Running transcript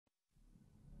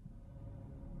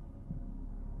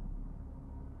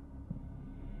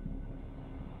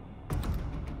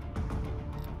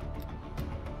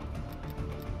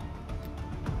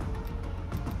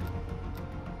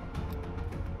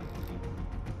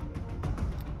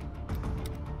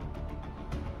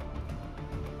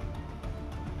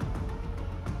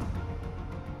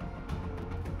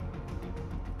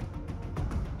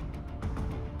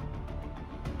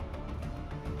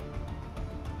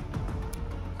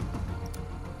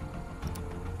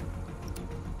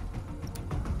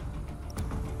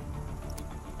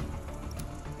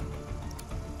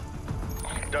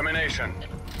Domination.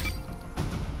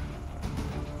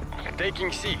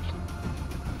 Taking C.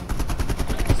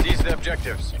 Seize the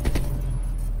objectives.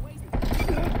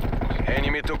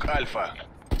 Enemy took Alpha.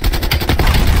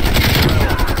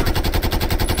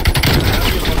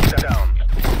 Down.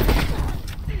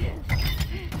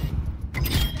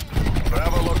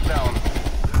 Bravo locked down.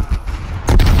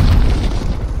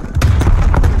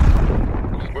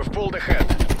 We've pulled ahead.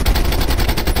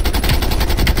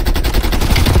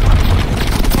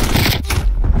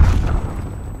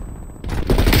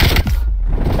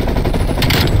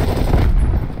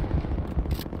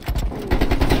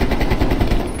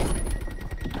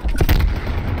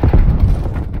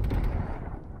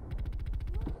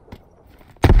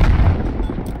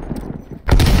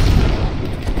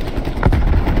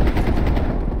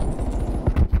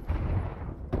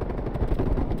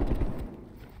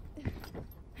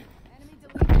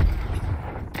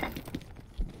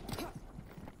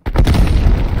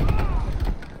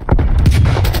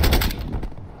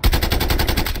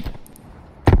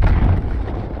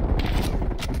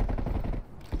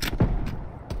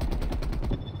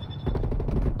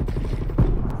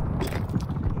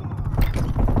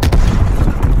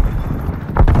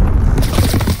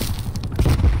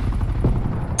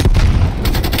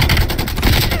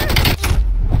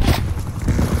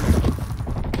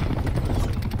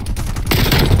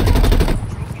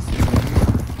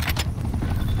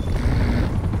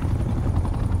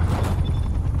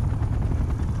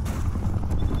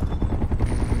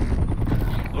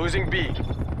 Losing B.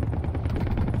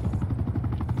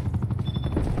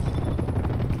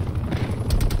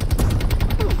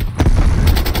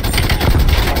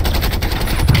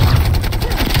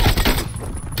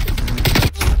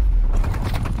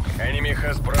 Enemy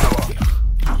has Bravo.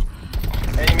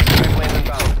 Enemy spy plane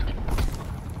inbound.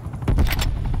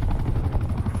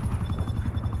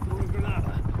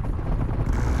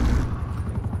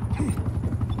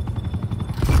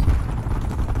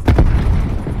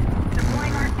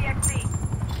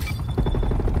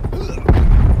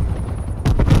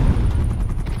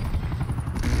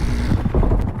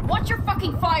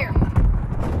 Fire!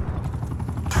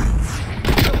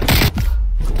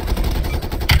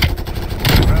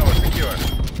 Bravo secure.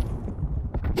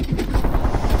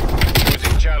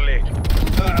 Losing Charlie.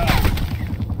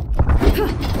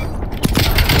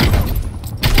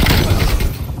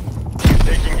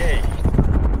 Taking A.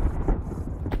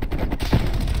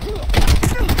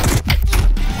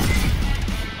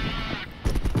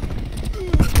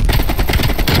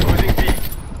 Losing B.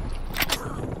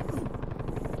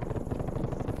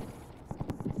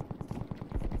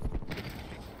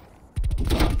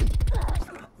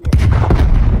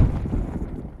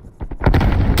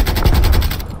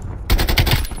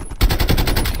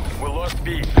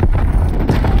 B.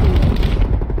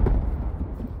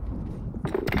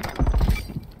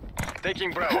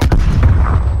 Taking Bravo.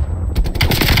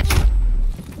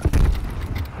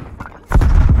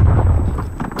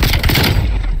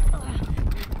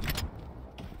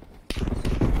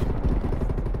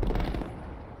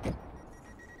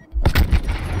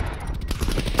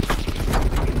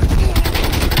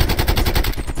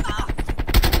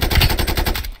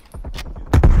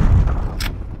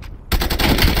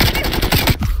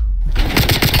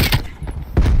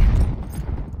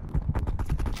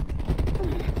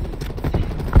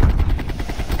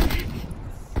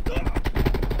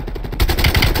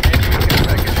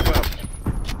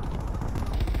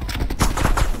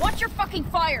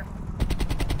 Fire!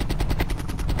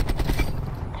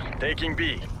 Taking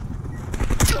B.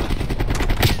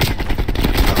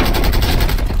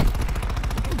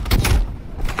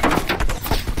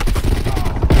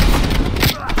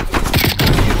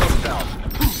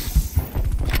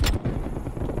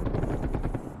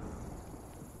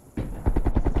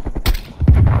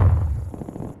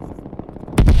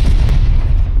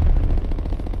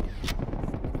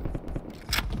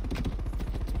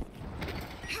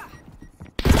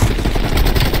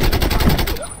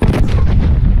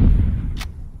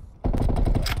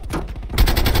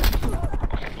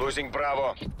 Losing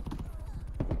Bravo.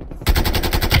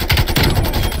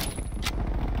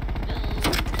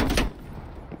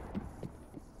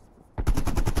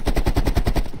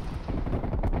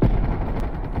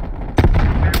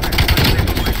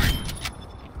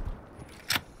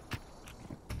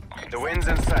 The wind's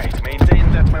in sight.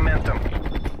 Maintain that momentum.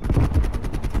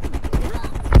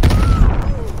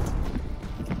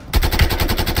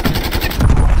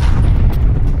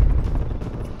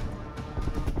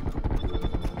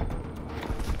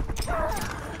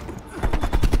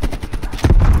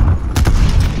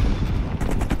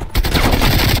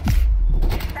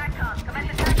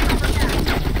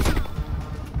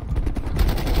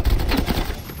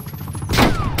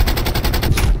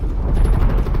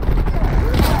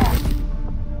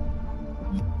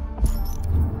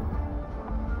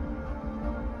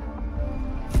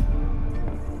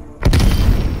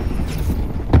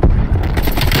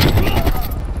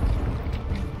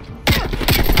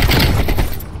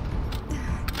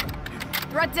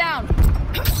 down.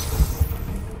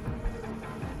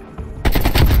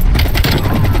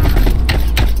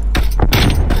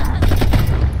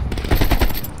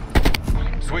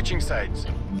 Switching sides.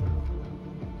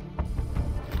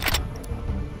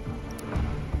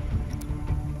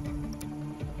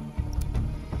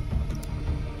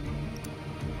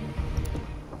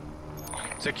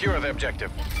 Secure the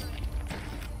objective.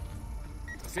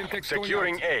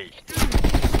 Securing A.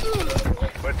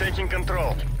 We're taking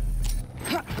control.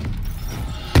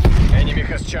 Enemy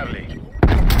has Charlie.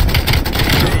 A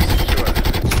secure.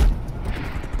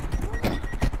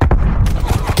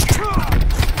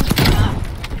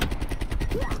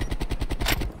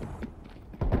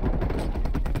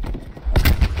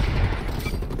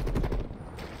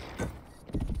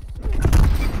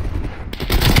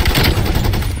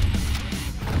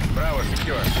 Bravo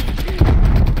secure.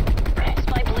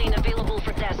 Spy plane available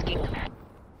for tasking.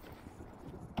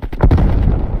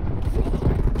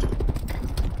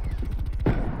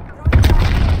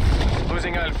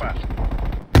 Losing Alpha.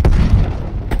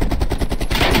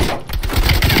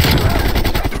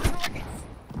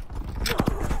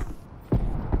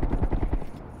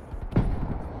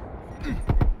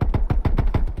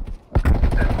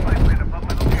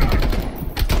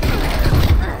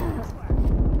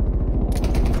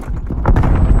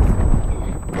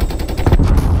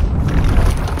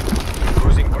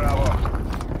 Losing Bravo.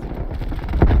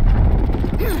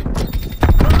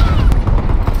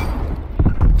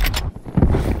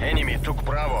 Enemy took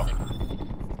Bravo.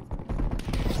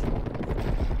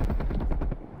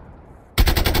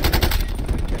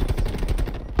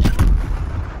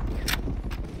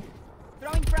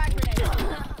 Throwing frag grenade.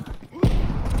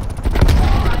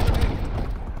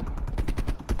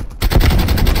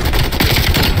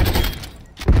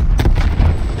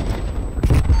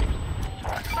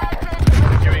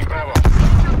 Securing Bravo.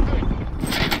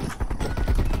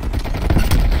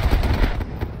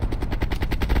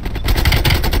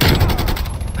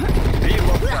 B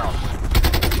locked down.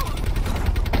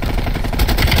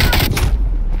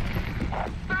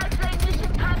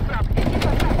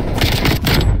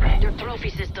 Your trophy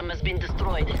system has been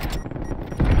destroyed.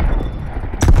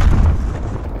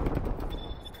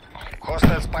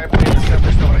 Hostile spy plane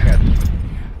established overhead.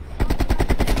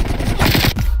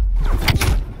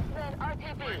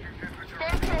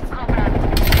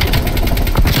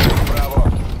 Bravo.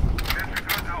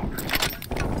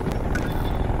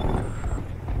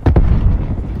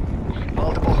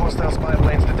 Multiple hostile spy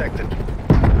planes detected.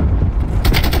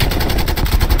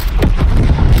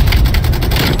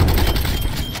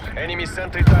 Enemy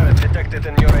sentry turret detected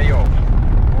in your AO.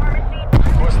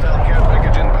 Hostile care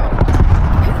package inbound.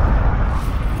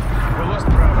 We lost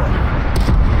Bravo.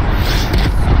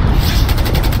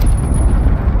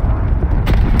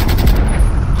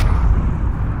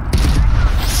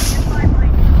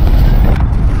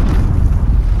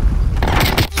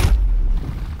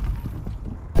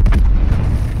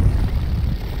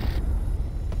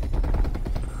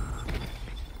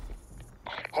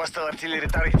 Hostile artillery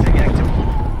targeting active.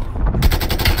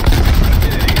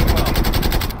 Artillery inbound.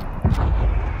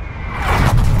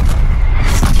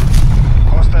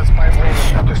 Hostile spy plane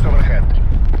established overhead.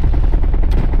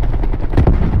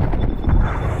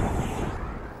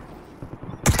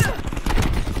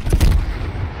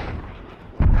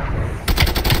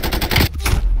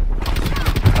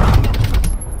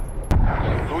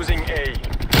 Losing A.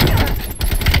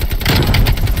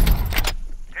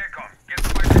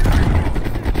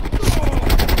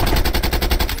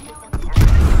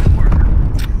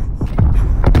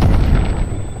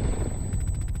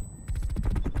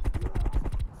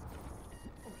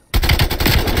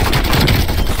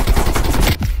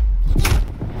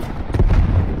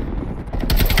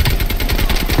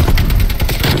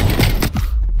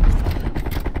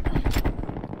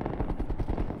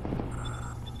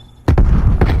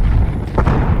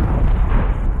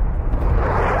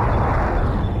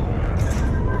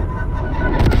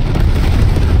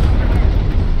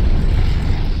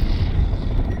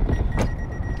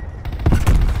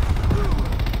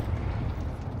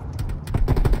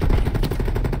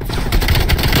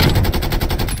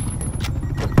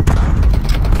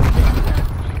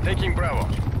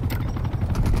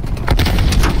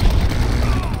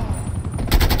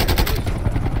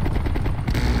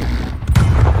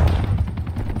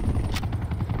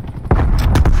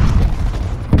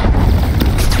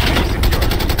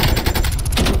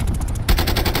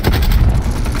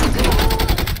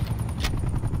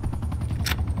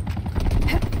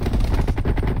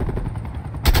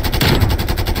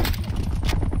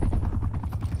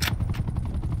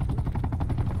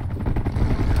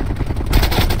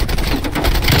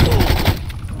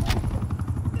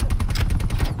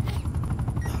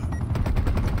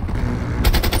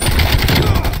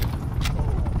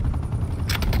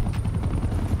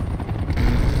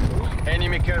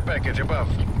 package above.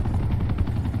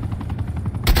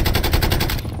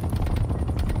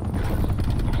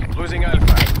 Losing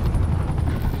Alpha.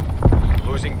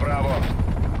 Losing Bravo.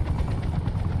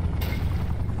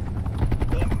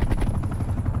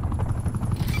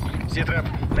 Z-Trap,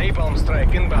 napalm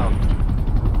strike inbound.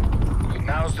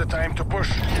 Now's the time to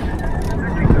push.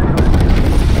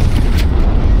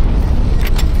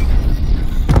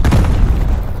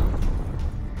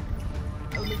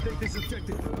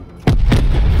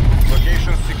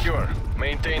 Location secure.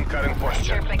 Maintain current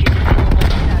posture. Care package available for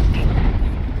tasking.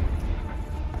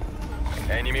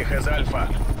 Enemy has Alpha.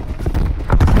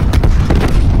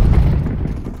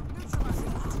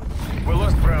 We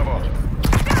lost Bravo.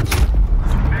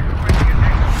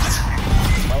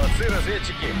 Молодцы,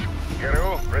 разведчики.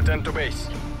 ГРУ, return to base.